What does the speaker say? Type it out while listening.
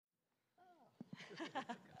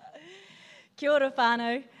Kia ora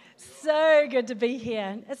whānau. So good to be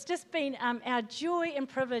here. It's just been our joy and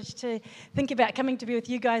privilege to think about coming to be with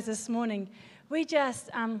you guys this morning. We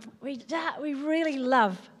really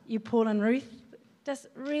love you, Paul and Ruth. Just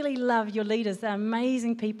really love your leaders. They're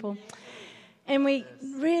amazing people. And we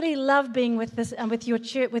really love being with your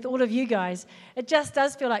church, with all of you guys. It just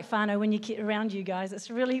does feel like whānau when you get around you guys.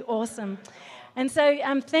 It's really awesome. And so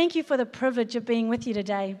thank you for the privilege of being with you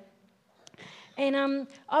today. And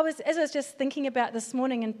as I was just thinking about this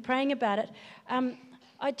morning and praying about it,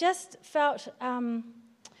 I just felt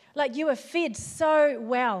like you were fed so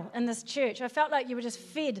well in this church. I felt like you were just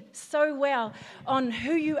fed so well on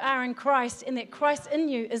who you are in Christ, and that Christ in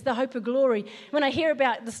you is the hope of glory. When I hear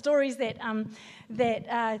about the stories that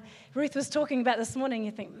Ruth was talking about this morning,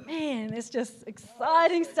 you think, man, that's just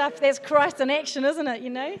exciting stuff. That's Christ in action, isn't it? You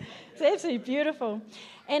know, it's absolutely beautiful.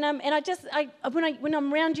 And when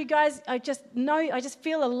I'm around you guys, I just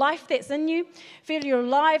feel a life that's in you. Feel you're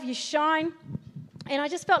alive, you shine. And I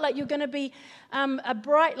just felt like you're going to be a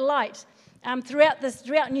bright light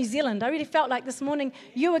throughout New Zealand. I really felt like this morning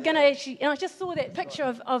you were going to actually, and I just saw that picture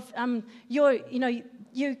of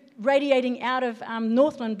you radiating out of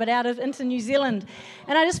Northland, but into New Zealand.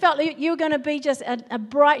 And I just felt like you were going to be just a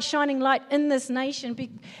bright, shining light in this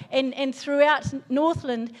nation and throughout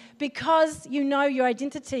Northland, because you know your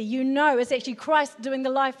identity. You know it's actually Christ doing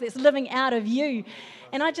the life that's living out of you.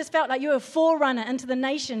 And I just felt like you were a forerunner into the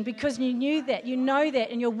nation, because you knew that, you know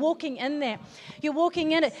that, and you're walking in that. You're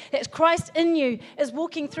walking in it. That's Christ in you is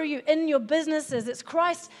walking through you in your businesses. It's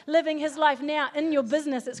Christ living his life now in your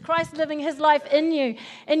business. It's Christ living his life in you,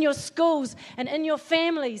 in your schools, and in your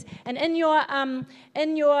families, and in your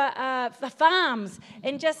farms,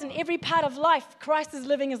 and just in every part of life. Christ is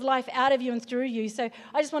living his life out of you and through you. So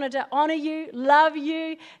I just wanted to honor you, love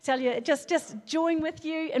you, tell you, just join with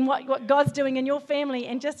you in what God's doing in your family,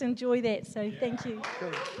 and just enjoy that. So thank you.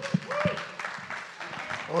 Cool.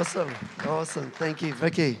 Awesome. Thank you,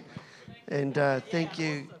 Vicky. And thank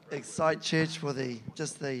you, Excite Church, for the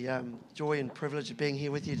joy and privilege of being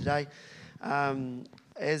here with you today.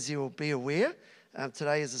 As you'll be aware,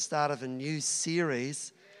 today is the start of a new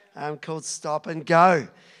series called Stop and Go.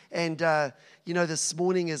 And, this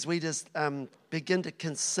morning as we just begin to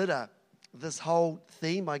consider this whole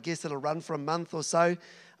theme, I guess it'll run for a month or so,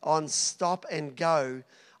 on Stop and Go,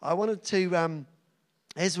 I wanted to,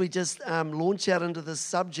 as we just launch out into this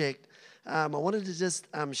subject, I wanted to just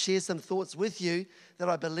share some thoughts with you that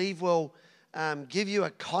I believe will give you a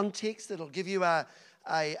context, that'll give you a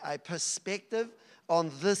perspective on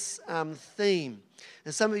this theme.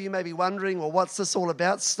 And some of you may be wondering, well, what's this all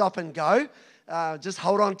about, Stop and Go? Just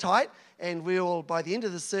hold on tight, and we'll, by the end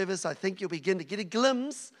of the service, I think you'll begin to get a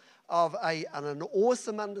glimpse of an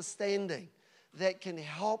awesome understanding that can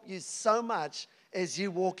help you so much as you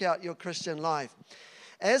walk out your Christian life.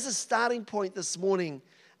 As a starting point this morning,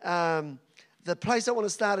 the place I want to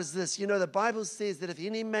start is this. You know, the Bible says that if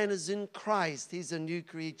any man is in Christ, he's a new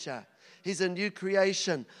creature. He's a new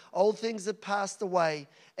creation. Old things have passed away,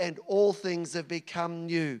 and all things have become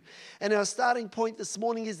new. And our starting point this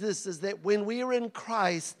morning is this, is that when we are in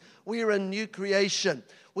Christ, we are a new creation.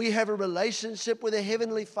 We have a relationship with a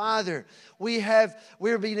Heavenly Father.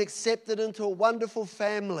 We're being accepted into a wonderful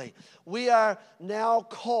family. We are now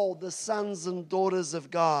called the sons and daughters of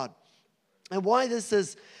God. And why this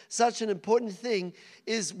is such an important thing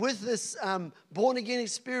is with this born-again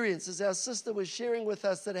experience, as our sister was sharing with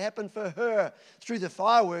us, that happened for her through the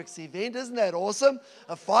fireworks event. Isn't that awesome?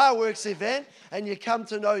 A fireworks event, and you come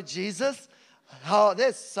to know Jesus. Oh,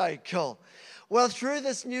 that's so cool. Well, through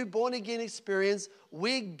this new born-again experience,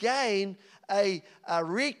 we gain a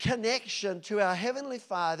reconnection to our Heavenly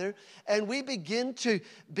Father, and we begin to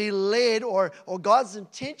be led, or God's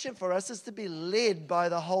intention for us is to be led by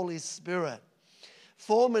the Holy Spirit.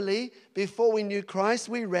 Formerly, before we knew Christ,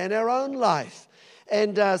 we ran our own life.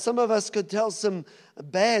 And some of us could tell some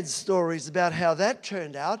bad stories about how that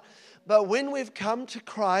turned out. But when we've come to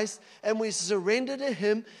Christ and we surrender to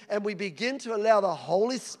Him and we begin to allow the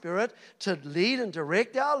Holy Spirit to lead and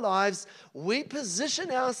direct our lives, we position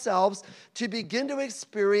ourselves to begin to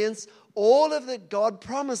experience all of that God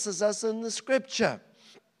promises us in the Scripture.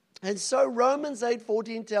 And so Romans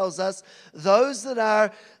 8:14 tells us, those that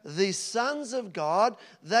are the sons of God,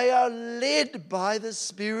 they are led by the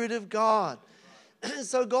Spirit of God.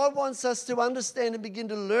 So God wants us to understand and begin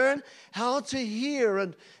to learn how to hear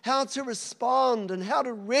and how to respond and how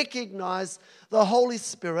to recognize the Holy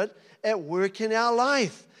Spirit at work in our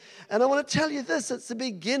life. And I want to tell you this, it's the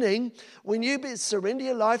beginning, when you surrender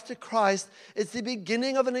your life to Christ, it's the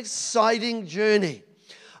beginning of an exciting journey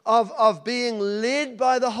of being led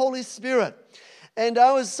by the Holy Spirit. And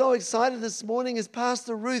I was so excited this morning as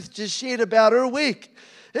Pastor Ruth just shared about her week.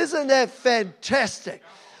 Isn't that fantastic?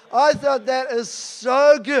 I thought that is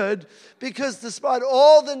so good, because despite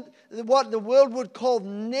all what the world would call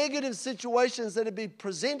negative situations that have been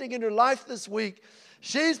presenting in her life this week,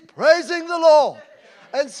 she's praising the Lord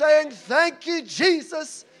and saying, thank you,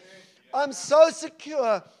 Jesus. I'm so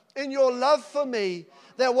secure in your love for me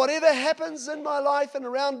that whatever happens in my life and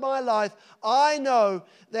around my life, I know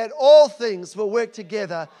that all things will work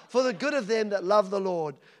together for the good of them that love the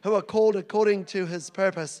Lord, who are called according to his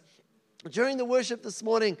purpose. During the worship this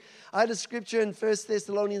morning, I had a scripture in 1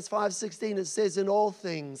 Thessalonians 5:16. It says, in all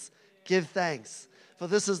things, give thanks, for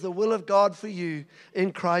this is the will of God for you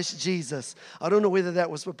in Christ Jesus. I don't know whether that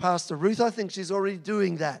was for Pastor Ruth. I think she's already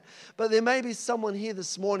doing that. But there may be someone here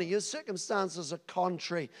this morning. Your circumstances are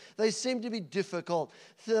contrary. They seem to be difficult.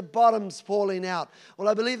 The bottom's falling out. Well,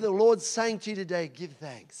 I believe the Lord's saying to you today, give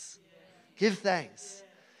thanks. Give thanks.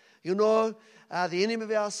 You know, the enemy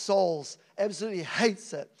of our souls absolutely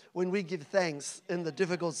hates it when we give thanks in the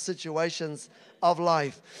difficult situations of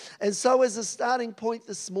life. And so as a starting point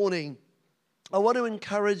this morning, I want to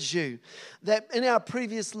encourage you that in our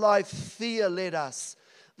previous life, fear led us.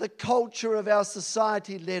 The culture of our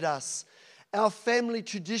society led us. Our family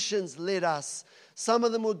traditions led us. Some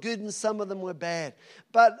of them were good and some of them were bad.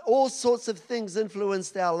 But all sorts of things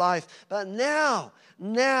influenced our life. But now,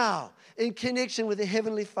 in connection with the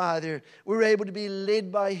Heavenly Father, we're able to be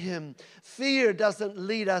led by Him. Fear doesn't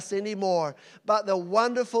lead us anymore, but the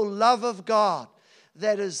wonderful love of God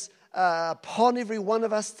that is upon every one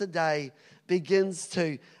of us today begins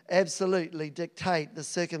to absolutely dictate the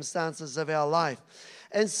circumstances of our life.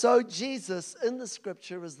 And so Jesus in the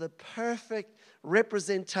Scripture is the perfect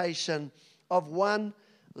representation of one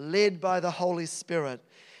led by the Holy Spirit.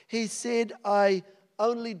 He said, I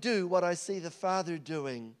only do what I see the Father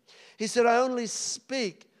doing. He said, I only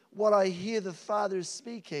speak what I hear the Father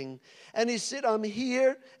speaking. And he said, I'm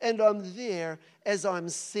here and I'm there as I'm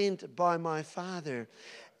sent by my Father.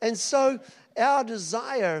 And so our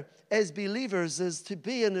desire as believers is to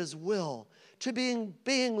be in His will, to being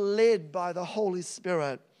led by the Holy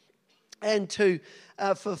Spirit, and to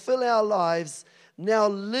fulfill our lives now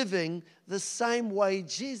living the same way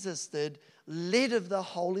Jesus did, led of the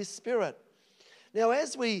Holy Spirit. Now,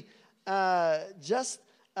 as we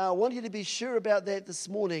want you to be sure about that this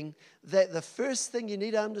morning, that the first thing you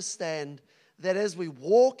need to understand, that as we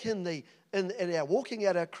walk in our walking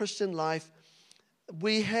out our Christian life,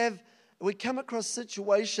 we come across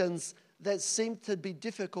situations that seem to be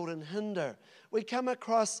difficult and hinder. We come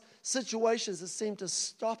across situations that seem to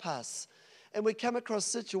stop us. And we come across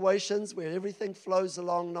situations where everything flows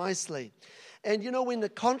along nicely. And you know, when the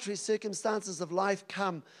contrary circumstances of life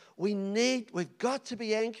come, we've got to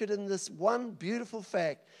be anchored in this one beautiful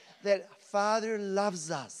fact that Father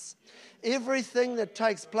loves us. Everything that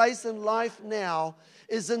takes place in life now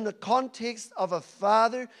is in the context of a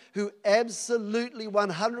Father who absolutely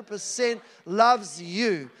 100% loves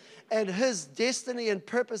you. And His destiny and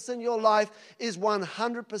purpose in your life is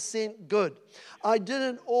 100% good. I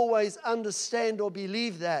didn't always understand or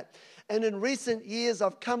believe that. And in recent years,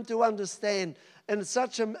 I've come to understand in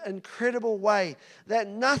such an incredible way that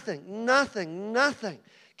nothing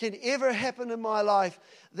can ever happen in my life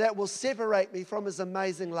that will separate me from His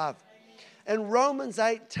amazing love. And Romans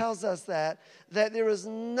 8 tells us that there is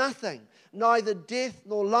nothing, neither death,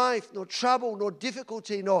 nor life, nor trouble, nor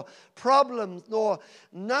difficulty, nor problems, nor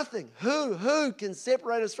nothing. Who can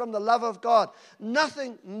separate us from the love of God?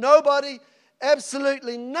 Nothing, nobody,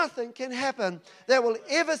 absolutely nothing can happen that will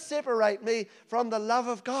ever separate me from the love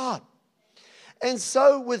of God. And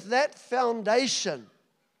so with that foundation,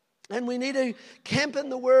 and we need to camp in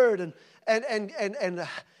the Word and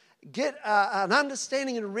get an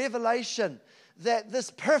understanding and revelation that this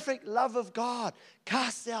perfect love of God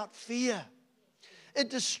casts out fear. It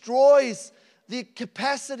destroys the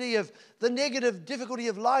capacity of the negative difficulty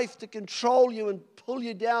of life to control you and pull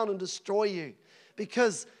you down and destroy you.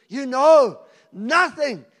 Because you know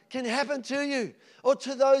nothing can happen to you or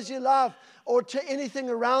to those you love or to anything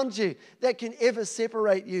around you that can ever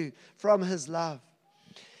separate you from His love.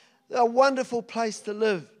 A wonderful place to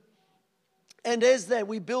live. And as that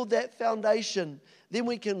we build that foundation, then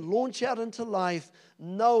we can launch out into life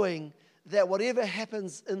knowing that whatever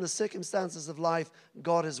happens in the circumstances of life,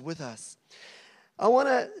 God is with us. I want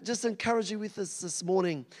to just encourage you with this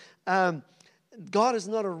morning. God is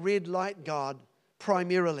not a red light God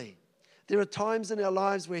primarily. There are times in our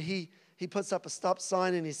lives where He puts up a stop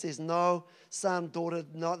sign and He says, no, son, daughter,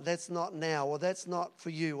 that's not now, or that's not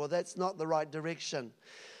for you, or that's not the right direction.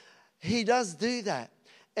 He does do that.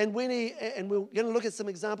 And we're going to look at some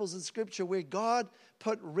examples in Scripture where God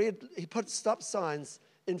He put stop signs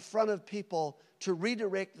in front of people to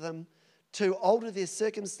redirect them, to alter their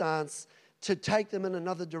circumstance, to take them in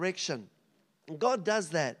another direction. And God does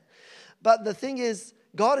that. But the thing is,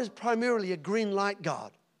 God is primarily a green light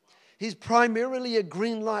God. He's primarily a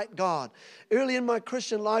green light God. Early in my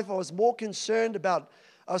Christian life, I was so concerned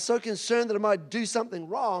that I might do something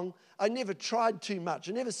wrong. I never tried too much.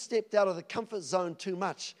 I never stepped out of the comfort zone too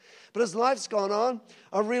much. But as life's gone on,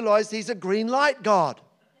 I realized He's a green light God.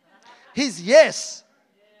 He's yes.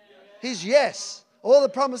 He's yes. All the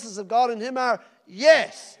promises of God in Him are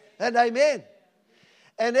yes and amen.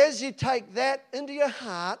 And as you take that into your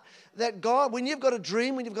heart, that God, when you've got a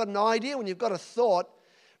dream, when you've got an idea, when you've got a thought,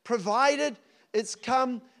 provided it's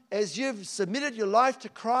come as you've submitted your life to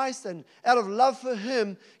Christ and out of love for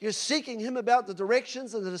Him, you're seeking Him about the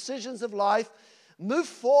directions and the decisions of life, move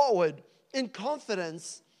forward in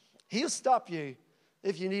confidence. He'll stop you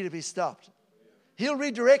if you need to be stopped. He'll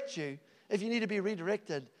redirect you if you need to be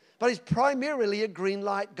redirected. But He's primarily a green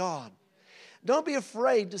light God. Don't be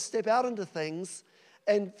afraid to step out into things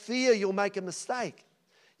and fear you'll make a mistake.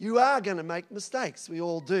 You are going to make mistakes. We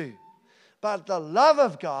all do. But the love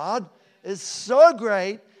of God is so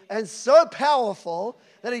great and so powerful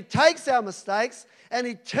that He takes our mistakes and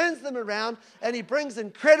He turns them around and He brings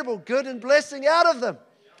incredible good and blessing out of them.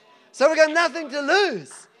 So we've got nothing to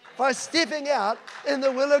lose by stepping out in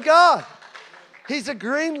the will of God. He's a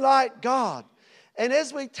green light God. And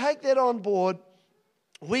as we take that on board,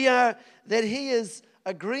 that He is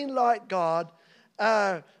a green light God.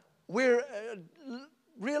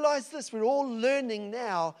 Realize this, we're all learning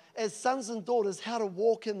now as sons and daughters how to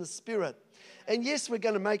walk in the Spirit. And yes, we're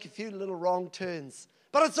going to make a few little wrong turns,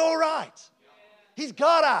 but it's all right. He's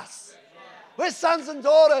got us. We're sons and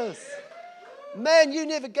daughters. Man, you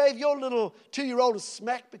never gave your little 2-year-old a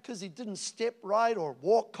smack because he didn't step right or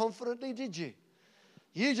walk confidently, did you?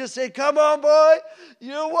 You just said, come on, boy,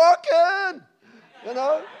 you're walking. You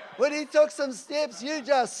know, when he took some steps, you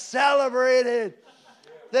just celebrated.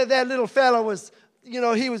 That little fella was,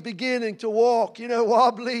 he was beginning to walk,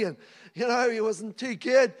 wobbly, and, he wasn't too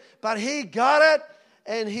good, but he got it,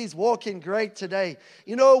 and he's walking great today.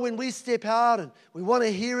 When we step out and we want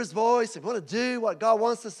to hear His voice, and we want to do what God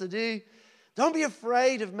wants us to do, don't be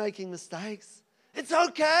afraid of making mistakes. It's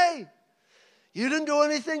okay. You didn't do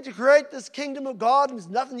anything to create this kingdom of God, and there's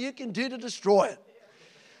nothing you can do to destroy it.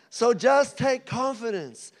 So just take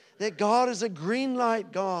confidence that God is a green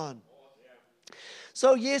light God.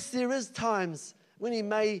 So yes, there is times when He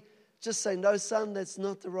may just say, no, son, that's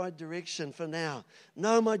not the right direction for now.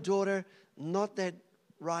 No, my daughter, not that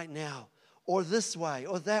right now. Or this way,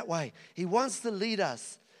 or that way. He wants to lead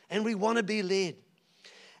us, and we want to be led.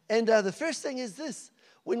 And the first thing is this.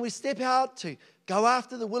 When we step out to go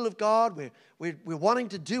after the will of God, we're wanting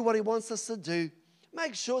to do what He wants us to do,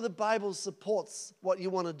 make sure the Bible supports what you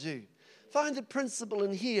want to do. Find a principle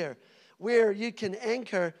in here where you can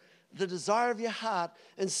anchor the desire of your heart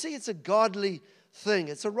and see it's a godly thing.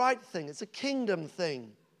 It's a right thing. It's a kingdom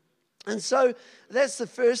thing. And so that's the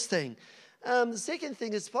first thing. The second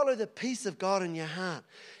thing is follow the peace of God in your heart.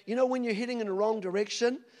 When you're heading in the wrong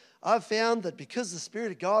direction, I've found that because the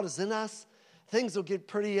Spirit of God is in us, things will get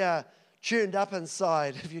pretty churned up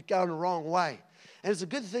inside if you're going the wrong way. And it's a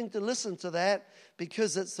good thing to listen to that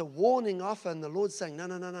because it's a warning often. The Lord's saying, no.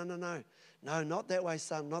 No, not that way,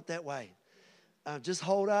 son, not that way. Just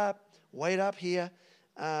hold up, wait up here,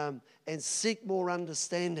 and seek more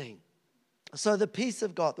understanding. So the peace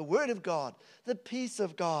of God, the Word of God, the peace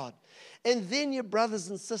of God. And then your brothers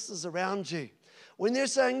and sisters around you, when they're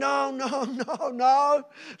saying, no,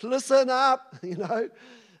 listen up,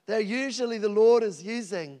 they're usually the Lord is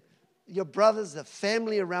using your brothers, the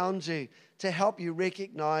family around you, to help you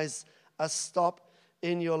recognize a stop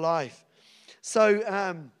in your life. So,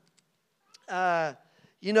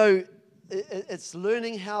 it's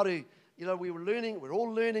learning how to, we're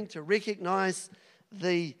all learning to recognize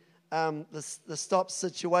the stop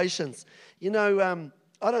situations.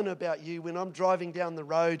 I don't know about you, when I'm driving down the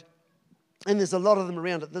road, and there's a lot of them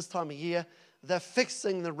around at this time of year, they're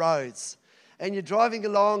fixing the roads. And you're driving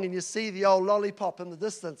along and you see the old lollipop in the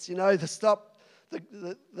distance, the stop,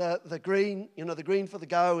 the green, the green for the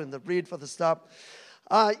go and the red for the stop.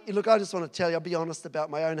 Look, I just want to tell you, I'll be honest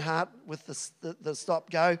about my own heart with the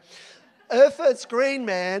stop go. If it's green,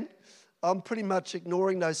 man, I'm pretty much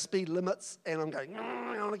ignoring those speed limits and I'm going,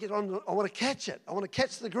 I want to get on, I want to catch it. I want to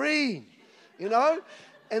catch the green,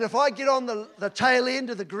 And if I get on the tail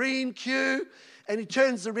end of the green queue and he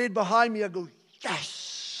turns the red behind me, I go,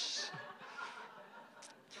 yes.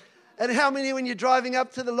 And how many, when you're driving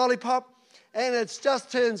up to the lollipop and it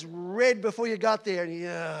just turns red before you got there.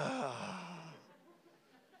 And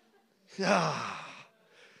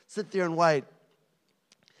sit there and wait.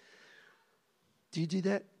 Do you do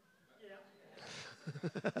that?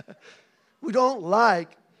 Yeah. We don't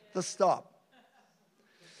like the stop.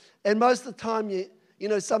 And most of the time,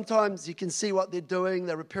 sometimes you can see what they're doing.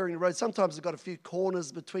 They're repairing the road. Sometimes they've got a few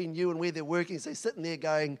corners between you and where they're working. So they're sitting there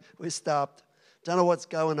going, we're stopped. Don't know what's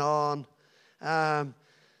going on.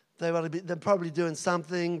 They're probably doing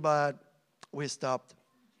something, but we're stopped.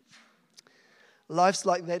 Life's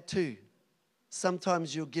like that too.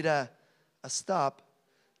 Sometimes you'll get a stop,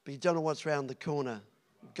 but you don't know what's around the corner.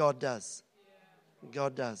 God does.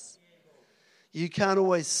 God does. You can't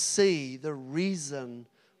always see the reason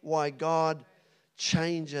why God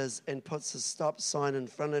changes and puts a stop sign in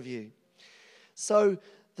front of you. So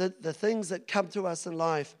the things that come to us in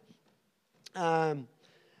life,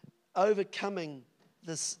 overcoming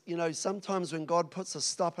this, sometimes when God puts a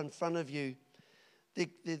stop in front of you,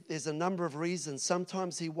 there's a number of reasons.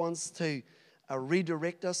 Sometimes He wants to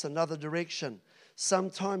redirect us another direction.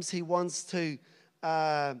 Sometimes He wants to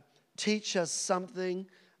teach us something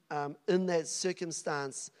in that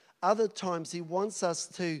circumstance. Other times He wants us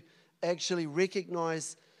to actually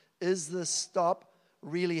recognize, is this stop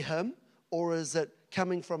really Him, or is it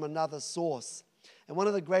coming from another source? And one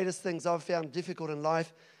of the greatest things I've found difficult in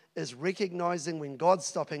life is recognizing when God's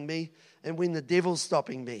stopping me and when the devil's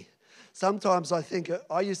stopping me. Sometimes I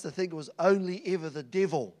used to think it was only ever the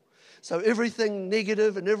devil. So everything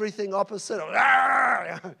negative and everything opposite,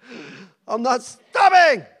 I'm not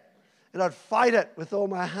stopping. And I'd fight it with all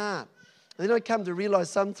my heart. And then I come to realize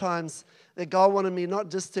sometimes that God wanted me not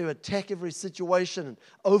just to attack every situation and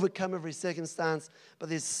overcome every circumstance, but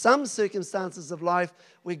there's some circumstances of life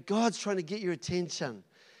where God's trying to get your attention.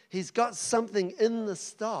 He's got something in the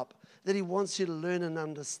stop that He wants you to learn and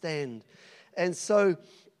understand. And so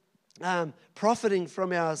profiting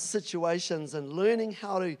from our situations and learning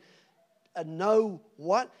how to know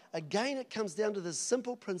what, again, it comes down to this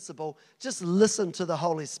simple principle: just listen to the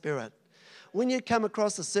Holy Spirit. When you come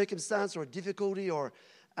across a circumstance or a difficulty or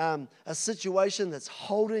a situation that's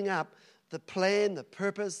holding up the plan, the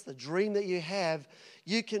purpose, the dream that you have,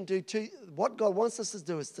 you can do what God wants us to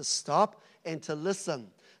do is to stop and to listen.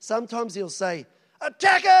 Sometimes He'll say,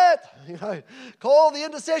 attack it! Call the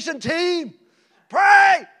intercession team,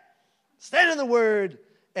 pray, stand in the Word,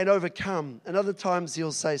 and overcome. And other times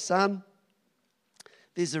He'll say, son,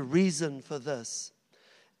 there's a reason for this.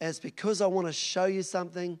 And it's because I want to show you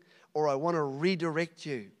something, or I want to redirect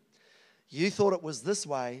you. You thought it was this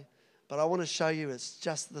way, but I want to show you it's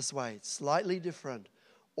just this way. It's slightly different,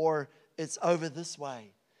 or it's over this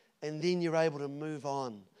way. And then you're able to move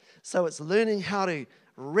on. So it's learning how to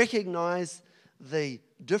recognize the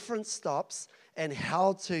different stops and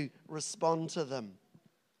how to respond to them.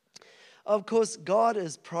 Of course, God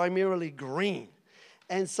is primarily green.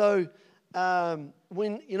 And so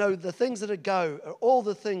when, the things that are all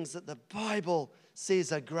the things that the Bible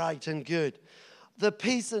says are great and good. The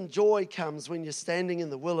peace and joy comes when you're standing in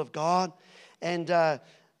the will of God, and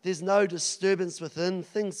there's no disturbance within.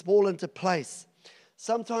 Things fall into place.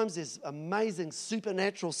 Sometimes there's amazing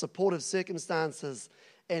supernatural supportive circumstances,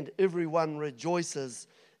 and everyone rejoices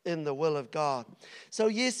in the will of God. So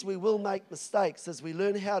yes, we will make mistakes as we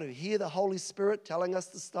learn how to hear the Holy Spirit telling us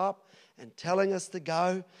to stop and telling us to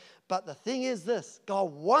go. But the thing is this: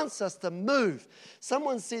 God wants us to move.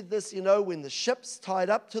 Someone said this, when the ship's tied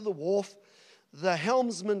up to the wharf, the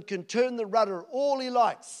helmsman can turn the rudder all he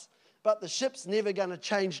likes, but the ship's never going to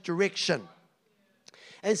change direction.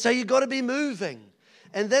 And so you've got to be moving.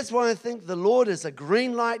 And that's why I think the Lord is a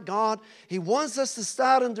green light God. He wants us to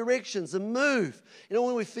start in directions and move.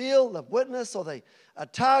 When we feel the witness or a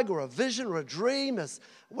tug or a vision or a dream is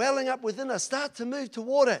welling up within us, start to move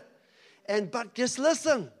toward it. But just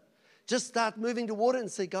listen. Just start moving toward it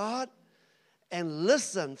and say, God, and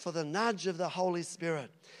listen for the nudge of the Holy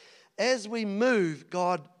Spirit. As we move,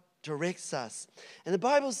 God directs us. And the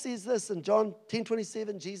Bible says this in John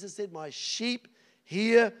 10:27, Jesus said, my sheep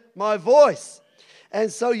hear my voice.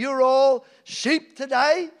 And so you're all sheep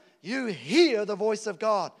today. You hear the voice of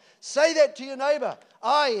God. Say that to your neighbor.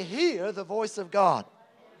 I hear the voice of God.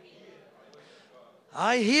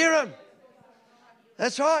 I hear Him.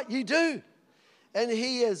 That's right, you do. And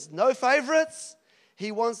He has no favorites.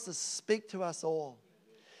 He wants to speak to us all.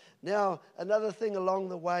 Now, another thing along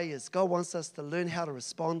the way is God wants us to learn how to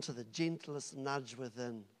respond to the gentlest nudge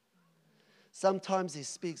within. Sometimes He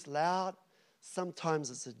speaks loud. Sometimes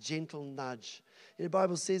it's a gentle nudge. The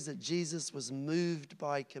Bible says that Jesus was moved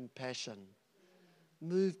by compassion.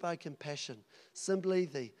 Moved by compassion. Simply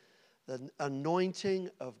the the anointing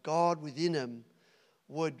of God within him,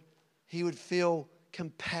 he would feel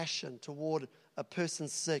compassion toward a person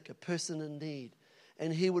sick, a person in need,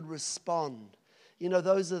 and he would respond. You know,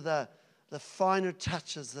 those are the finer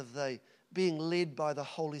touches of being led by the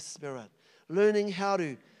Holy Spirit, learning how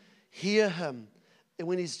to hear him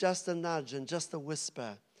when he's just a nudge and just a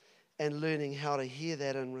whisper, and learning how to hear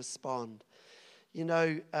that and respond. You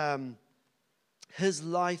know, his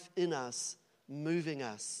life in us, moving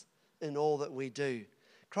us in all that we do.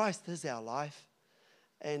 Christ is our life,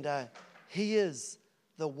 and he is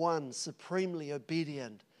the one supremely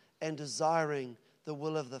obedient and desiring the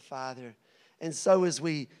will of the Father. And so as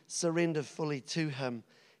we surrender fully to him,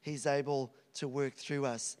 he's able to work through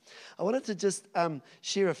us. I wanted to just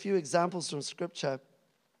share a few examples from Scripture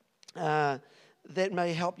that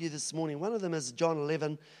may help you this morning. One of them is John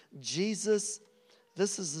 11. Jesus,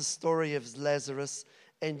 this is the story of Lazarus,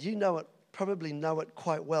 and you know it, probably know it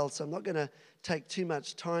quite well, so I'm not going to take too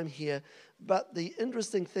much time here. But the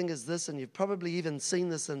interesting thing is this, and you've probably even seen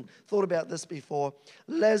this and thought about this before.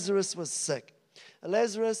 Lazarus was sick.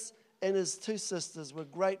 Lazarus and his two sisters were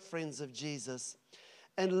great friends of Jesus.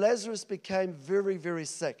 And Lazarus became very, very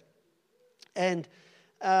sick. And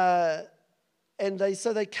they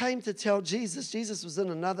came to tell Jesus. Jesus was in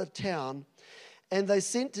another town. And they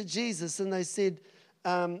sent to Jesus and they said,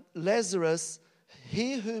 Lazarus,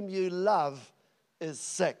 he whom you love is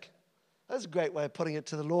sick. That's a great way of putting it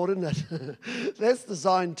to the Lord, isn't it? That's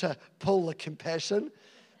designed to pull the compassion.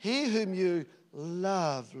 He whom you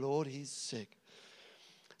love, Lord, he's sick.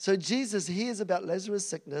 So Jesus hears about Lazarus'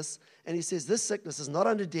 sickness, and he says, this sickness is not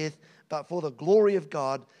unto death, but for the glory of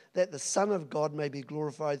God, that the Son of God may be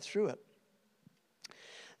glorified through it.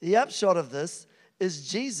 The upshot of this is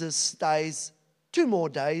Jesus stays 2 more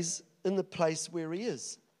days in the place where he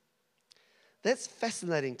is. That's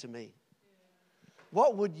fascinating to me.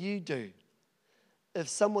 What would you do if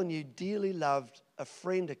someone you dearly loved, a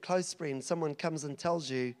friend, a close friend, someone comes and tells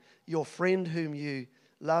you your friend whom you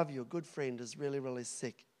love, your good friend, is really, really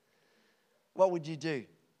sick? What would you do?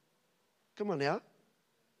 Come on now.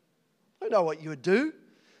 I know what you would do.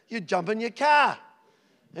 You'd jump in your car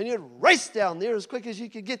and you'd race down there as quick as you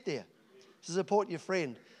could get there to support your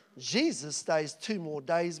friend. Jesus stays 2 more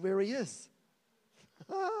days where he is.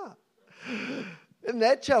 Isn't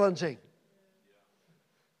that challenging?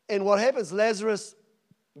 And what happens? Lazarus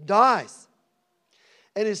dies.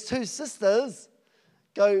 And his 2 sisters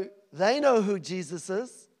go, they know who Jesus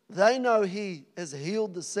is. They know he has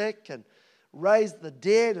healed the sick and raised the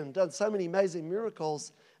dead and done so many amazing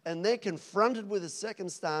miracles. And they're confronted with a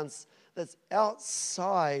circumstance that's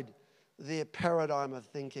outside their paradigm of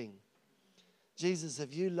thinking. Jesus,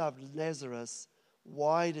 if you loved Lazarus,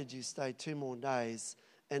 why did you stay 2 more days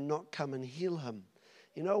and not come and heal him?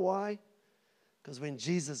 You know why? Because when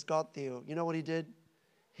Jesus got there, you know what he did?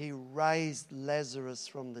 He raised Lazarus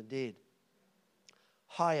from the dead.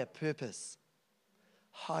 Higher purpose.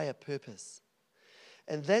 Higher purpose.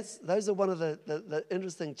 And those are one of the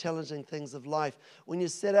interesting, challenging things of life. When you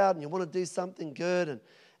set out and you want to do something good,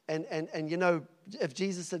 and you know, if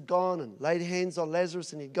Jesus had gone and laid hands on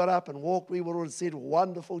Lazarus and he got up and walked, we would have said,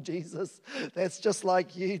 wonderful Jesus. That's just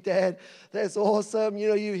like you, Dad. That's awesome. You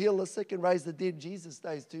know, you heal the sick and raise the dead. Jesus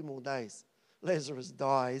stays 2 more days. Lazarus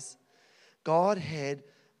dies. God had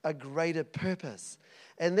a greater purpose.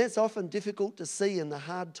 And that's often difficult to see in the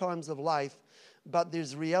hard times of life, but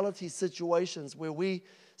there's reality situations where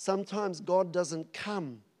sometimes God doesn't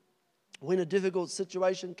come. When a difficult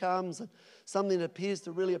situation comes and something that appears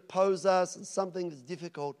to really oppose us and something that's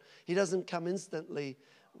difficult, he doesn't come instantly.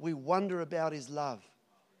 We wonder about his love.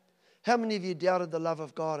 How many of you doubted the love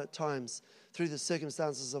of God at times through the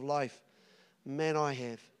circumstances of life? Man, I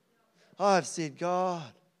have. I've said,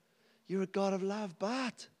 God, you're a God of love,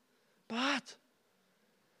 but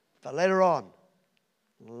later on,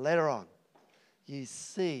 you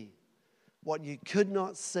see what you could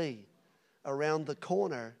not see around the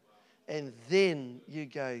corner, and then you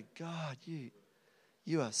go, God,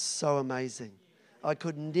 you are so amazing. I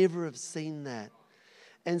could never have seen that.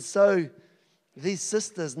 And so these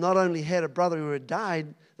sisters not only had a brother who had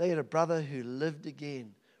died, they had a brother who lived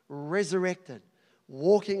again, resurrected,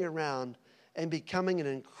 walking around and becoming an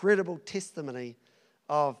incredible testimony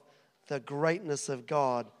of the greatness of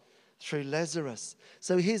God through Lazarus.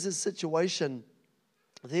 So here's a situation.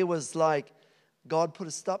 There was like, God put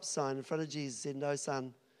a stop sign in front of Jesus and said, no,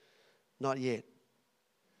 son, not yet.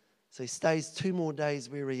 So he stays 2 more days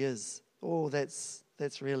where he is. Oh, that's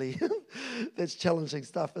really, that's challenging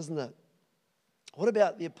stuff, isn't it? What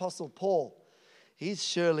about the Apostle Paul? He's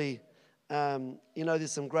surely,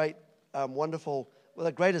 there's some great, wonderful,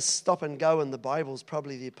 the greatest stop and go in the Bible is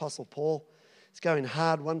probably the Apostle Paul. He's going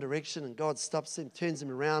hard one direction, and God stops him, turns him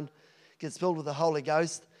around, gets filled with the Holy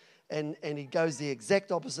Ghost, and he goes the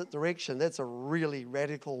exact opposite direction. That's a really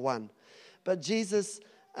radical one. But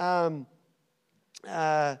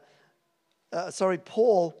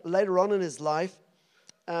Paul, later on in his life,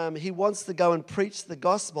 he wants to go and preach the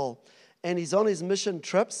gospel, and he's on his mission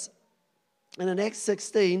trips. And in Acts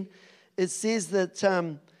 16, it says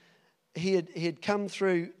that he had come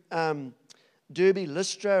through Derbe,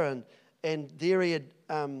 Lystra, and there he had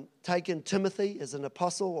taken Timothy as an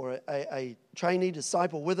apostle or a trainee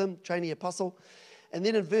disciple with him, trainee apostle. And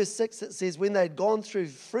then in verse 6 it says, when they had gone through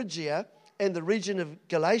Phrygia and the region of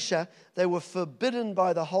Galatia, they were forbidden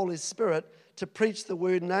by the Holy Spirit to preach the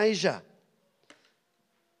word in Asia.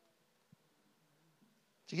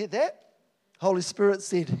 Did you get that? Holy Spirit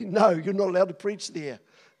said, no, you're not allowed to preach there.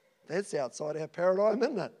 That's outside our paradigm,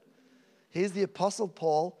 isn't it? Here's the Apostle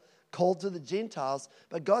Paul called to the Gentiles,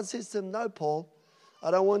 but God says to him, no, Paul, I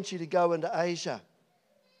don't want you to go into Asia.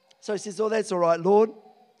 So he says, oh, that's all right, Lord.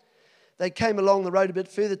 They came along the road a bit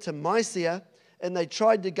further to Mysia, and they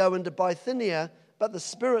tried to go into Bithynia, but the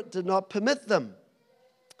Spirit did not permit them.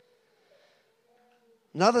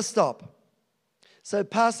 Another stop. So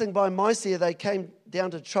passing by Mysia, they came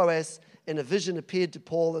down to Troas, and a vision appeared to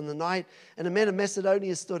Paul in the night, and a man of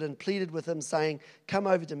Macedonia stood and pleaded with him, saying, come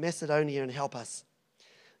over to Macedonia and help us.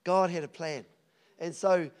 God had a plan. And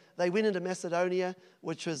so they went into Macedonia,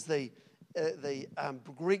 which was the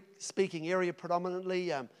Greek-speaking area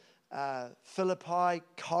predominantly, Philippi,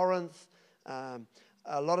 Corinth,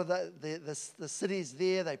 a lot of the cities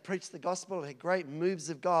there. They preached the gospel, had great moves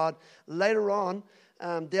of God. Later on,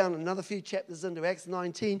 down another few chapters into Acts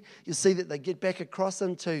 19, you'll see that they get back across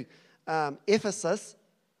into Ephesus,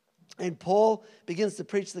 and Paul begins to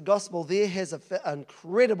preach the gospel there, has an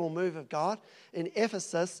incredible move of God in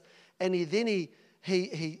Ephesus, and he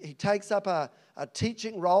takes up a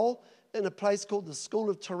teaching role in a place called the School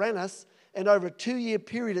of Tyrannus, and over a 2-year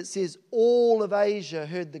period it says all of Asia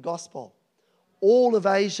heard the gospel. All of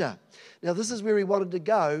Asia. Now this is where he wanted to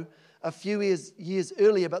go a few years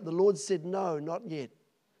earlier, but the Lord said, no, not yet.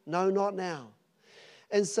 No, not now.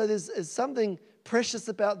 And so there's something precious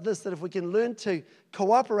about this, that if we can learn to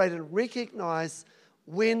cooperate and recognize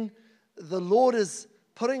when the Lord is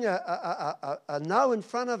putting a no in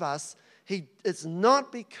front of us, it's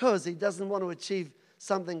not because he doesn't want to achieve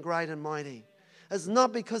something great and mighty. It's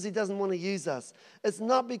not because he doesn't want to use us. It's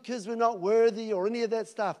not because we're not worthy or any of that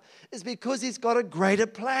stuff. It's because he's got a greater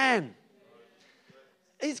plan.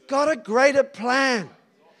 He's got a greater plan.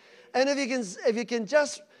 And if you can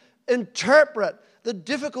just interpret the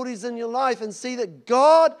difficulties in your life and see that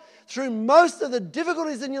God, through most of the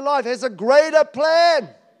difficulties in your life, has a greater plan.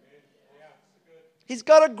 He's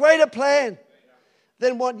got a greater plan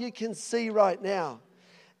than what you can see right now.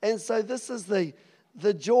 And so this is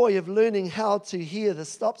the joy of learning how to hear the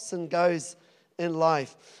stops and goes in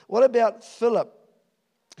life. What about Philip?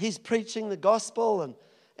 He's preaching the gospel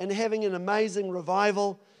and having an amazing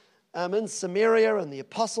revival in Samaria, and the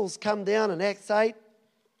apostles come down in Acts 8.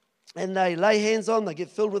 And they lay hands on, they get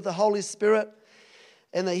filled with the Holy Spirit,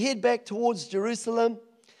 and they head back towards Jerusalem.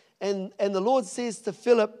 And the Lord says to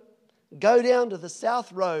Philip, go down to the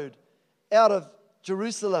south road out of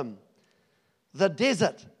Jerusalem, the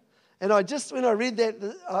desert. And when I read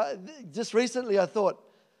that just recently, I thought,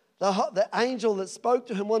 the angel that spoke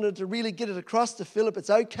to him wanted to really get it across to Philip. It's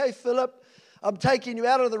okay, Philip, I'm taking you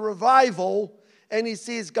out of the revival. And he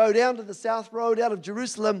says, go down to the south road out of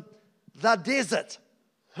Jerusalem, the desert.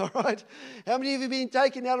 All right? How many of you have been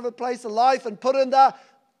taken out of a place of life and put in the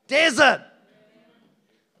desert?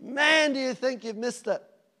 Man, do you think you've missed it?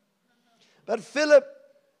 But Philip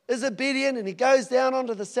is obedient, and he goes down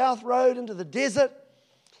onto the south road into the desert,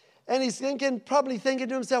 and he's probably thinking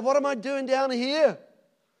to himself, what am I doing down here?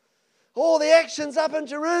 All the action's up in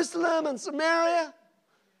Jerusalem and Samaria.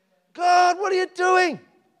 God, what are you doing?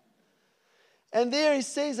 And there he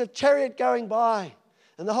sees a chariot going by,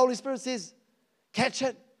 and the Holy Spirit says, catch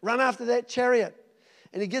it, run after that chariot.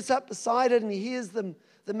 And he gets up beside it, and he hears the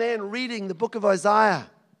man reading the book of Isaiah.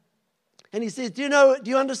 And he says, do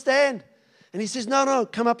you understand? And he says, no,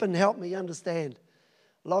 come up and help me understand.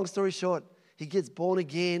 Long story short, he gets born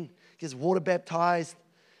again, gets water baptized,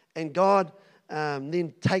 and God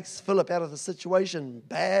then takes Philip out of the situation.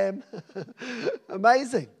 Bam!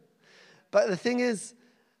 Amazing. But the thing is,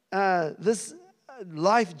 this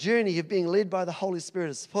life journey of being led by the Holy Spirit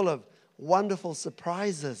is full of wonderful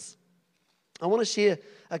surprises. I want to share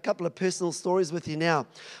a couple of personal stories with you now.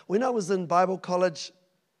 When I was in Bible college,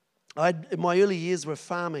 in my early years were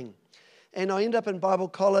farming. And I ended up in Bible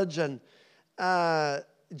college, and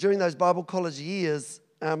during those Bible college years,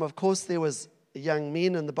 of course, there was young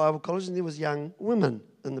men in the Bible college and there was young women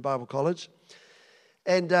in the Bible college.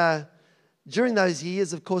 And during those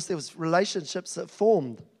years, of course, there was relationships that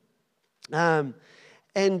formed.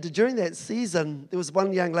 And during that season, there was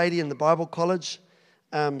one young lady in the Bible college.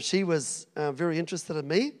 She was very interested in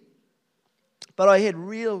me, but I had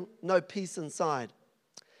no peace inside.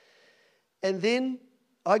 And then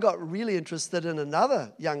I got really interested in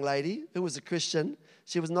another young lady who was a Christian.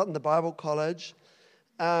 She was not in the Bible college,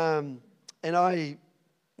 and I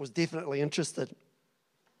was definitely interested.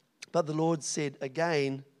 But the Lord said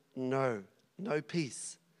again, no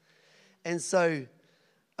peace. And so,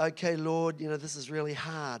 okay, Lord, this is really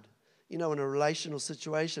hard. In a relational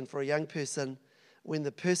situation for a young person, when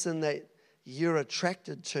the person that you're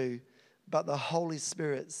attracted to, but the Holy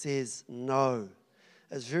Spirit says no.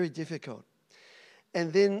 It's very difficult.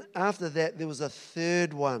 And then after that, there was a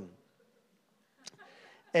third one.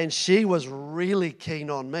 And she was really keen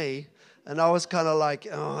on me. And I was kind of like,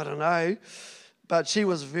 I don't know. But she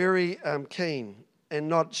was very keen and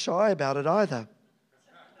not shy about it either.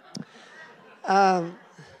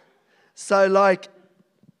 So what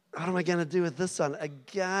am I going to do with this one?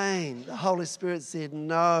 Again, the Holy Spirit said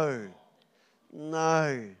no.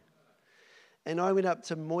 And I went up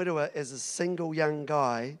to Moerewa as a single young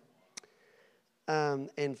guy.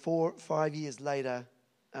 And 4 or 5 years later,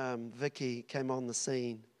 Vicky came on the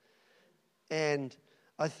scene. And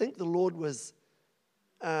I think the Lord was,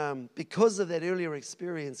 because of that earlier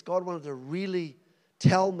experience, God wanted to really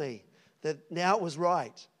tell me that now it was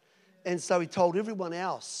right. And so he told everyone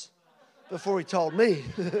else before he told me.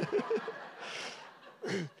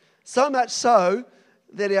 So much so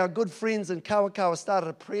that our good friends in Kawakawa started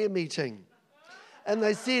a prayer meeting. And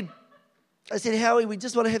I said, Howie, we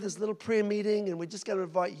just want to have this little prayer meeting and we're just going to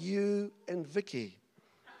invite you and Vicky.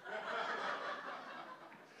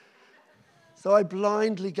 So I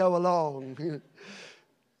blindly go along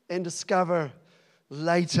and discover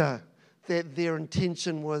later that their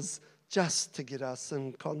intention was just to get us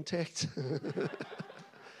in contact.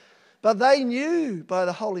 But they knew by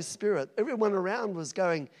the Holy Spirit. Everyone around was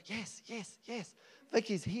going, yes.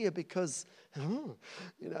 Vicky's here because,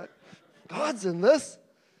 God's in this.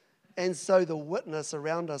 And so the witness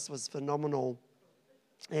around us was phenomenal.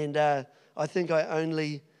 And I think I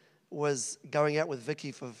only was going out with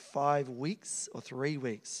Vicky for 5 weeks or 3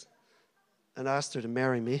 weeks and asked her to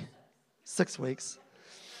marry me. 6 weeks.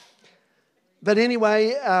 But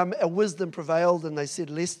anyway, a wisdom prevailed and they said,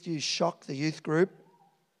 lest you shock the youth group.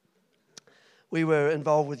 We were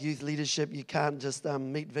involved with youth leadership. You can't just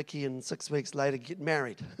meet Vicky and 6 weeks later get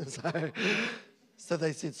married. So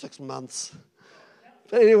they said 6 months.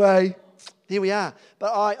 But anyway, here we are.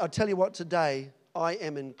 But I'll tell you what, today, I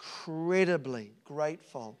am incredibly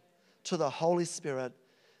grateful to the Holy Spirit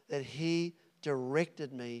that He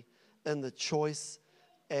directed me in the choice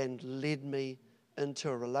and led me into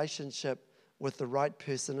a relationship with the right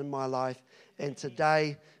person in my life. And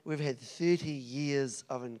today, we've had 30 years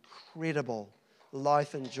of incredible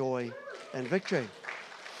life and joy and victory.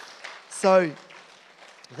 So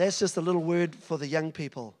that's just a little word for the young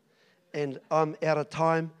people. And I'm out of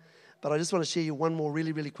time, but I just want to share you one more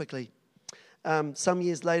really, really quickly. Some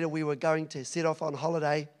years later, we were going to set off on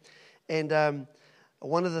holiday, and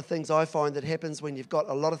one of the things I find that happens when you've got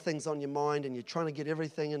a lot of things on your mind and you're trying to get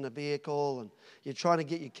everything in the vehicle and you're trying to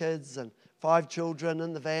get your kids and 5 children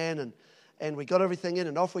in the van, and we got everything in,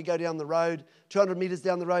 and off we go down the road, 200 meters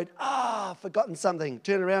down the road, forgotten something,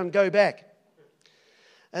 turn around and go back.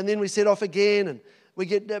 And then we set off again, and we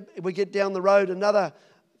get down the road another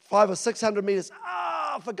 500 or 600 meters,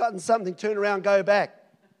 forgotten something, turn around, go back.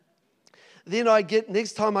 Then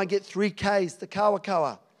next time I get 3 Ks to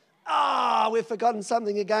Kawakawa. We've forgotten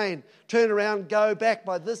something again. Turn around, go back.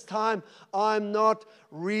 By this time, I'm not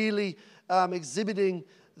really exhibiting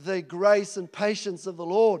the grace and patience of the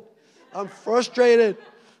Lord. I'm frustrated,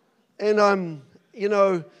 and I'm,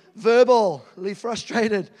 verbally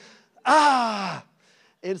frustrated.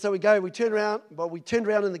 And so we turn around. Well, we turned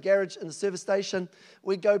around in the garage in the service station.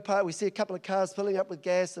 We go park. We see a couple of cars filling up with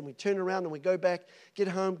gas, and we turn around and we go back, get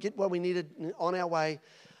home, get what we needed on our way.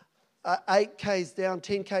 8 Ks down,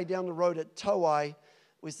 10 K down the road at Towai,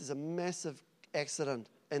 where there's a massive accident,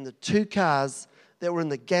 and the 2 cars that were in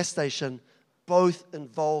the gas station both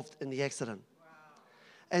involved in the accident. Wow.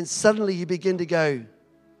 And suddenly you begin to go,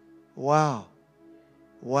 wow,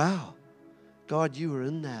 God, you were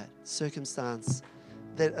in that circumstance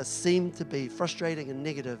that seemed to be frustrating and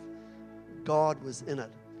negative. God was in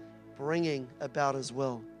it, bringing about His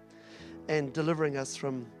will and delivering us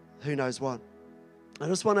from who knows what. I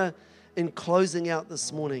just want to, in closing out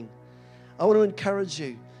this morning, I want to encourage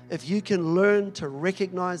you, if you can learn to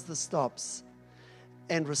recognize the stops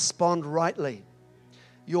and respond rightly,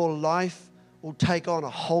 your life will take on a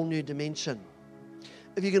whole new dimension.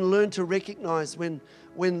 If you can learn to recognize when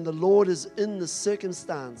the Lord is in the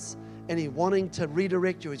circumstance and He's wanting to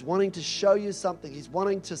redirect you, He's wanting to show you something, He's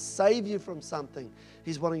wanting to save you from something,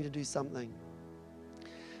 He's wanting to do something.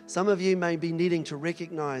 Some of you may be needing to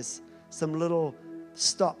recognize some little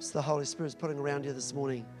stops the Holy Spirit is putting around you this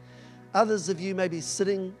morning. Others of you may be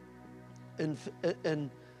sitting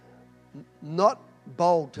in not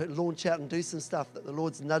bold to launch out and do some stuff that the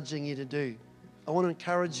Lord's nudging you to do. I want to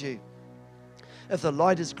encourage you. If the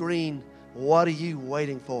light is green, what are you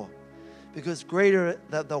waiting for? Because greater,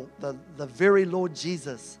 the very Lord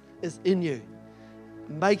Jesus is in you,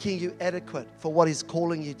 making you adequate for what He's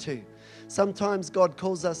calling you to. Sometimes God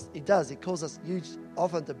calls us, He does, He calls us huge,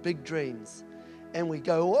 often to big dreams. And we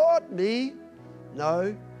go, what, me?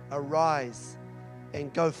 No, arise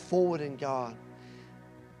and go forward in God.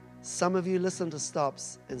 Some of you listen to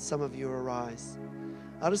stops and some of you arise.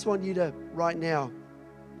 I just want you to, right now,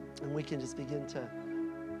 and we can just begin to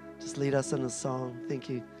just lead us in a song. Thank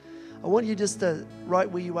you. I want you just to, right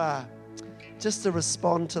where you are, just to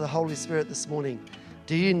respond to the Holy Spirit this morning.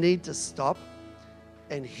 Do you need to stop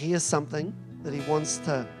and hear something that He wants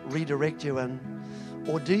to redirect you in?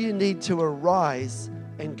 Or do you need to arise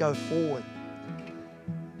and go forward?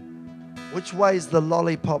 Which way is the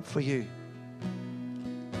lollipop for you?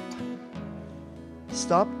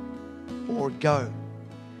 Stop or go?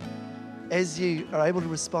 As you are able to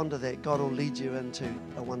respond to that, God will lead you into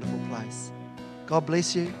a wonderful place. God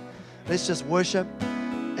bless you. Let's just worship.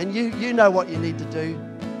 And you know what you need to do.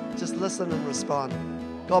 Just listen and respond.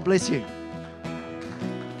 God bless you.